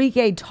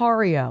Enrique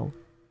Tarrio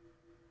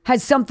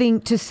has something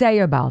to say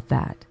about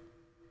that.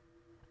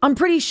 I'm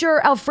pretty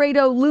sure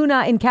Alfredo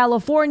Luna in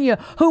California,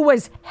 who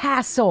was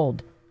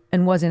hassled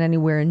and wasn't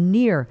anywhere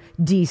near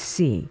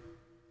D.C.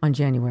 on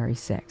January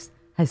 6th,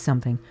 has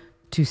something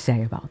to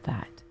say about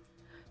that.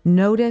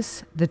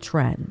 Notice the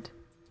trend.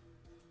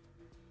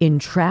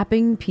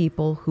 Entrapping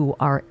people who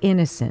are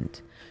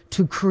innocent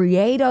to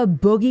create a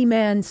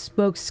boogeyman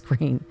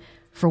smokescreen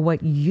for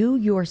what you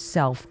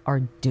yourself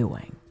are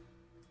doing.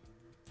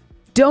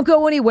 Don't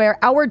go anywhere.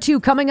 Hour 2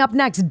 coming up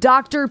next.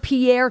 Dr.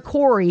 Pierre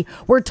Corey.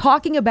 We're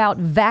talking about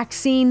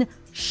vaccine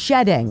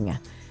shedding.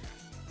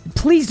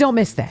 Please don't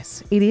miss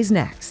this. It is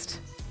next.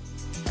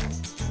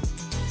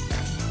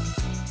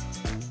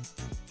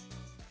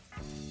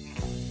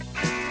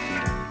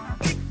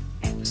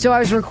 So I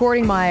was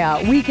recording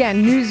my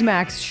weekend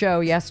Newsmax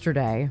show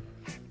yesterday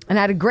and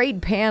had a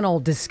great panel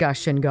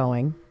discussion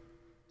going.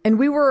 And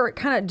we were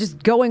kind of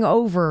just going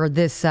over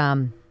this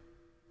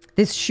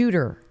this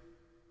shooter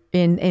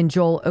in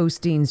Joel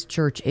Osteen's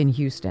church in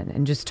Houston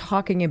and just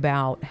talking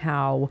about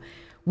how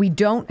we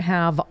don't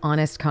have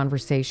honest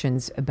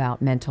conversations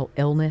about mental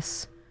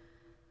illness,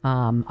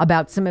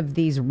 about some of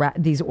these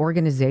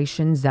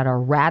organizations that are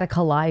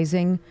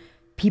radicalizing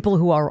people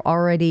who are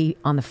already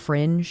on the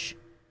fringe,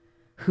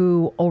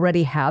 who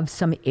already have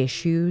some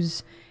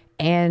issues,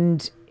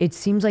 and it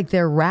seems like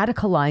they're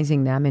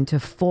radicalizing them into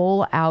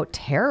full-out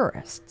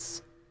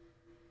terrorists.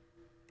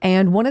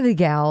 And one of the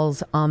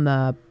gals on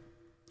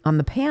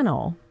the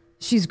panel,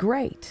 she's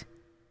great.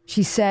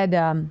 She said,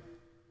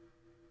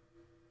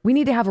 we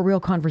need to have a real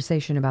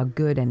conversation about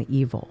good and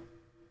evil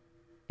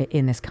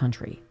in this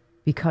country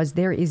because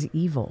there is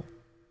evil,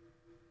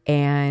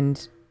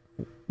 and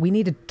we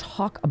need to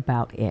talk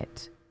about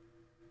it.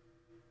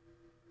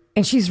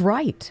 And she's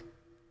right.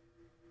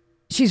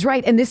 She's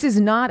right. And this is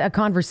not a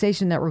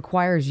conversation that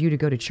requires you to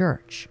go to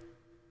church.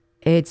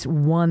 It's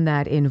one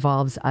that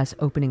involves us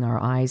opening our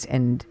eyes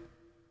and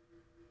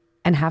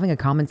having a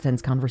common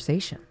sense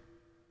conversation.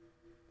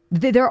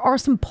 There are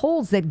some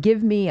polls that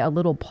give me a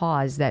little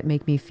pause that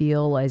make me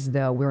feel as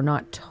though we're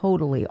not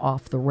totally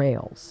off the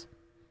rails.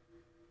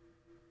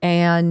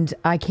 And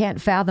I can't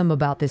fathom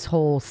about this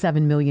whole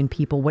 7 million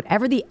people,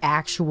 whatever the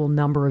actual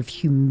number of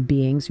human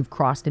beings who've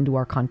crossed into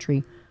our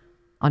country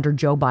under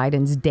Joe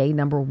Biden's day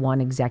number 1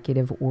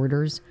 executive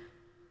orders.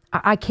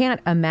 I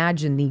can't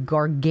imagine the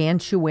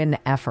gargantuan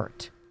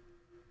effort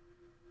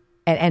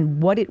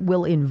and what it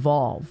will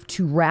involve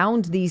to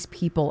round these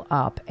people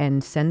up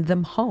and send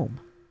them home.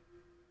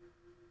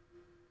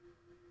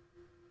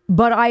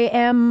 But I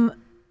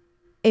am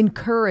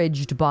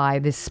encouraged by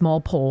this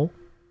small poll,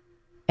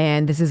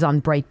 and this is on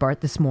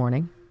Breitbart this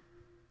morning.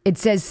 It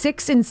says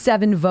 6 in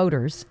 7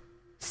 voters,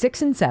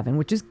 6 in 7,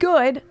 which is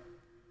good,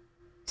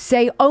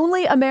 say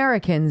only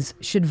Americans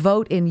should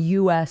vote in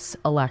U.S.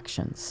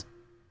 elections.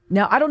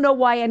 Now, I don't know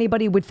why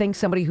anybody would think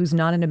somebody who's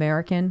not an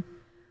American,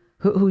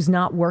 who's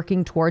not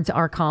working towards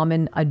our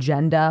common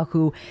agenda,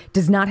 who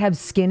does not have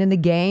skin in the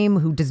game,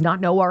 who does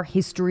not know our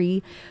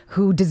history,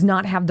 who does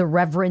not have the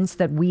reverence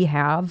that we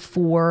have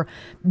for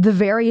the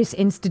various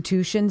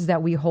institutions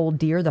that we hold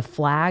dear, the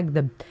flag,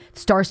 the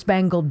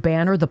Star-Spangled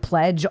Banner, the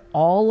pledge,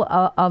 all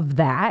of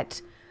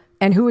that,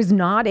 and who is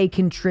not a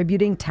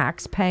contributing,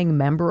 tax-paying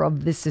member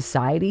of this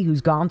society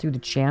who's gone through the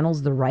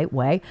channels the right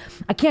way.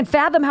 I can't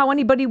fathom how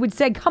anybody would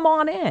say, come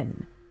on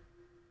in.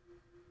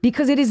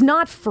 because it is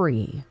not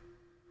free.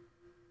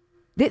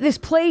 This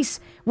place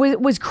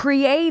was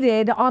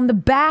created on the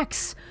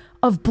backs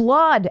of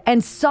blood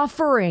and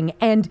suffering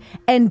and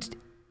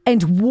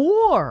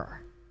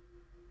war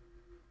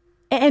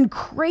and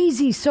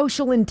crazy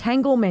social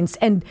entanglements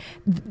and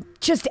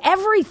just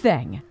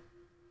everything.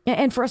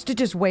 And for us to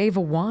just wave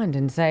a wand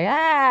and say,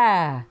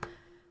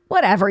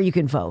 whatever, you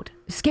can vote,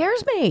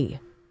 scares me.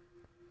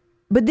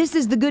 But this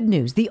is the good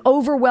news. The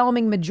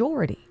overwhelming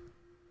majority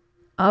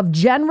of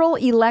general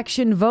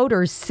election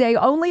voters say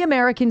only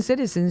American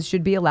citizens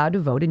should be allowed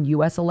to vote in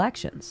U.S.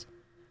 elections.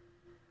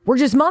 We're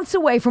just months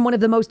away from one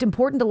of the most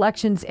important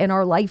elections in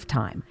our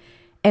lifetime.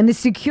 And the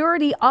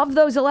security of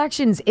those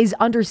elections is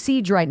under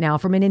siege right now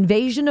from an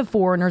invasion of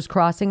foreigners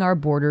crossing our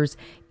borders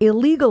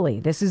illegally.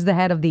 This is the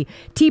head of the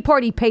Tea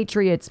Party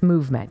Patriots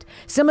movement.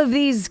 Some of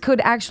these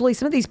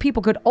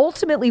people could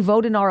ultimately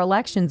vote in our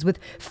elections with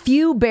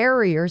few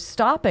barriers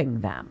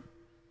stopping them.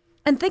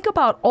 And think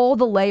about all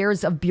the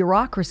layers of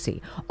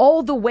bureaucracy,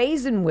 all the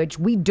ways in which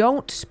we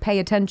don't pay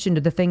attention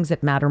to the things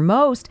that matter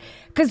most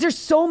because there's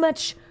so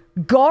much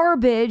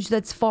garbage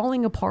that's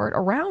falling apart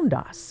around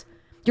us.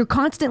 You're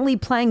constantly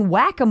playing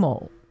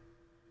whack-a-mole.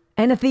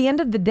 And at the end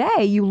of the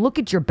day, you look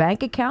at your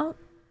bank account.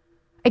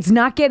 It's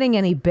not getting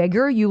any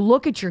bigger. You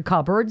look at your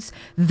cupboards.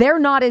 They're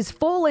not as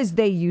full as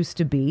they used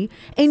to be.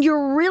 And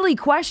you're really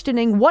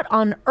questioning what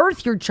on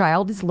earth your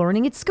child is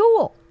learning at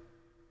school.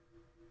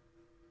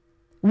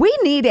 We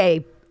need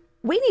a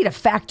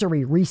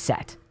factory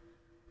reset.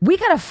 We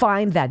got to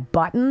find that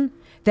button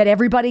that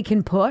everybody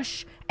can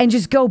push and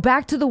just go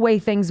back to the way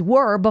things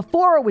were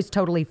before it was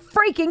totally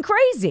freaking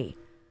crazy.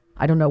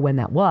 I don't know when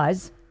that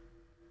was.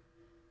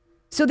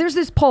 So there's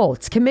this poll.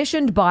 It's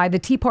commissioned by the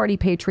Tea Party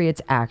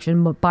Patriots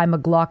Action by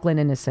McLaughlin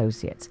and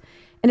Associates.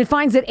 And it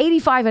finds that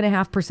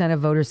 85.5% of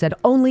voters said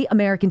only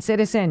American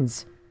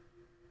citizens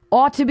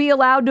ought to be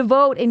allowed to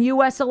vote in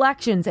U.S.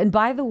 elections. And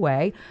by the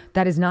way,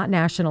 that is not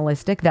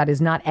nationalistic. That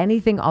is not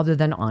anything other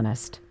than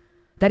honest.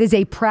 That is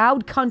a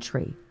proud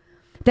country.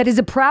 That is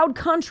a proud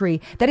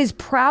country that is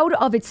proud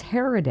of its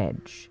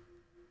heritage.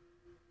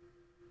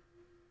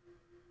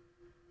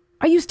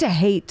 I used to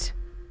hate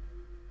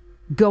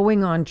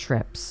going on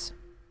trips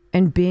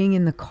and being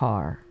in the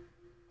car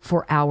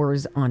for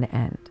hours on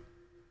end.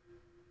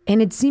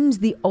 And it seems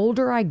the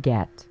older I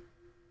get,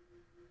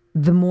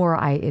 the more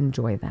I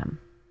enjoy them.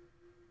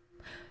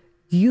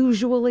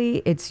 Usually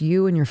it's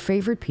you and your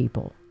favorite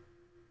people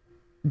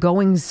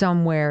going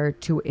somewhere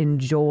to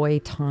enjoy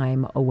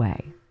time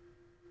away.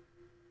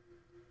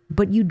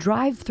 But you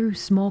drive through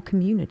small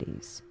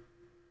communities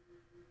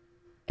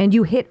and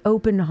you hit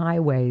open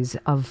highways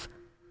of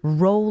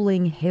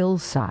rolling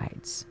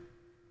hillsides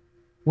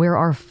where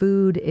our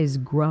food is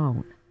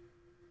grown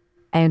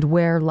and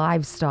where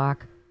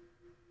livestock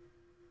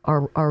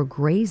are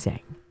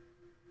grazing.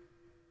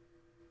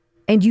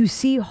 And you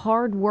see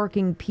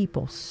hardworking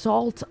people,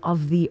 salt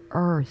of the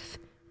earth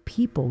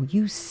people.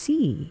 You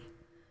see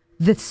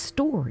the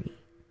story,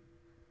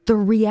 the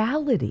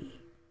reality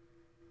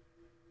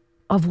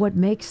of what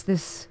makes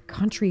this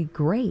country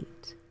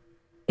great.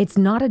 It's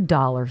not a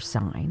dollar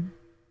sign.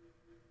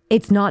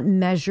 It's not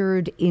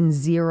measured in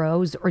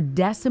zeros or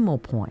decimal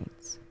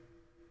points.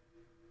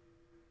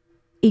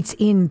 It's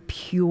in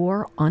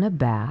pure,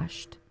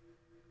 unabashed,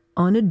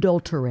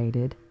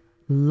 unadulterated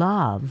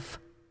love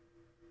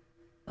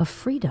of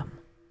freedom.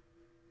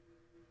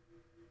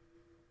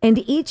 And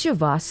each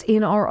of us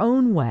in our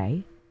own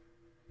way,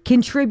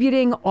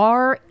 contributing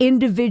our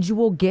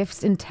individual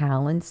gifts and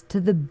talents to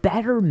the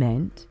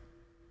betterment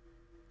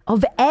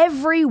of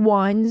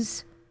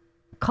everyone's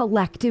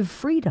collective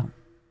freedom.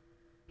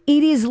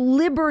 It is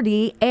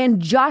liberty and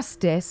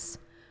justice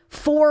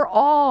for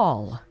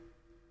all,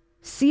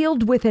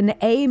 sealed with an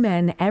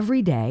amen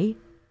every day,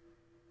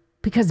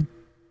 because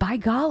by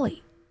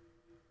golly,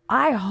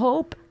 I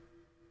hope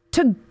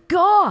to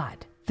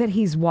God that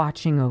he's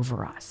watching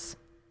over us.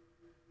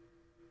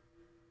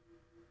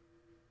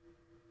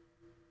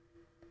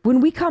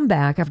 When we come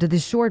back after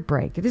this short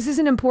break, this is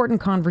an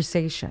important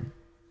conversation.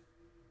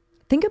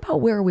 Think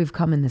about where we've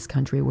come in this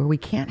country, where we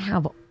can't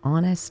have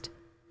honest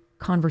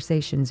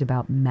conversations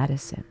about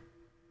medicine,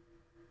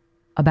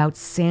 about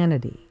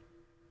sanity,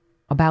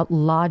 about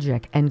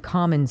logic and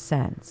common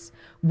sense,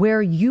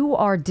 where you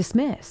are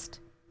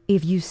dismissed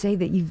if you say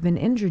that you've been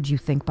injured, you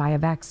think, by a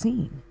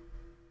vaccine,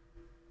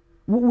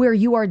 where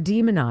you are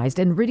demonized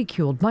and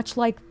ridiculed, much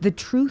like the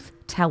truth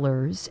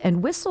tellers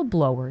and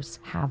whistleblowers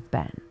have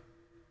been.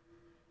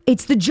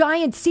 It's the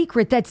giant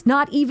secret that's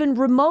not even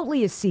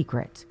remotely a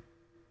secret.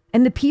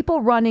 And the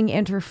people running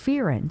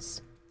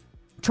interference,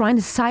 trying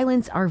to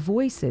silence our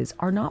voices,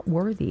 are not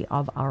worthy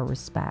of our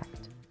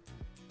respect.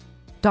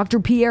 Dr.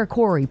 Pierre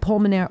Corey,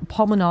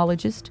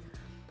 pulmonologist,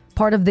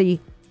 part of the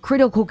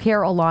Critical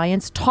Care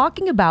Alliance,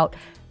 talking about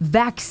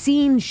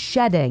vaccine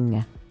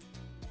shedding.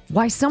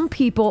 Why some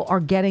people are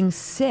getting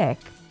sick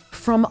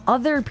from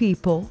other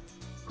people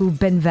who've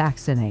been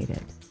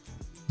vaccinated.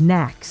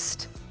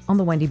 Next on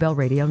the Wendy Bell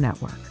Radio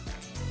Network.